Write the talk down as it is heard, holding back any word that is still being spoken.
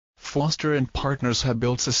Foster and partners have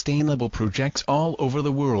built sustainable projects all over the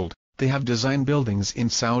world. They have designed buildings in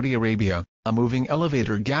Saudi Arabia, a moving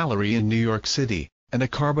elevator gallery in New York City, and a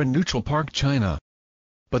carbon-neutral park China.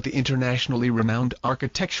 But the internationally renowned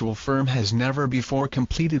architectural firm has never before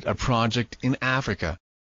completed a project in Africa.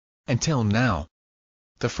 Until now.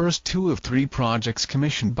 The first 2 of 3 projects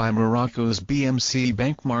commissioned by Morocco's BMCE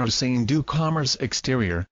Banque Marocaine du Commerce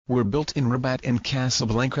Exterieur, were built in Rabat and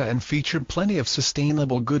Casablanca and featured plenty of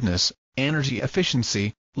sustainable goodness, energy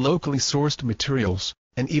efficiency, locally sourced materials,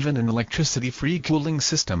 and even an electricity-free cooling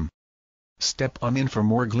system. Step on in for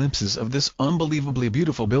more glimpses of this unbelievably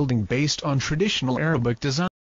beautiful building based on traditional Arabic design.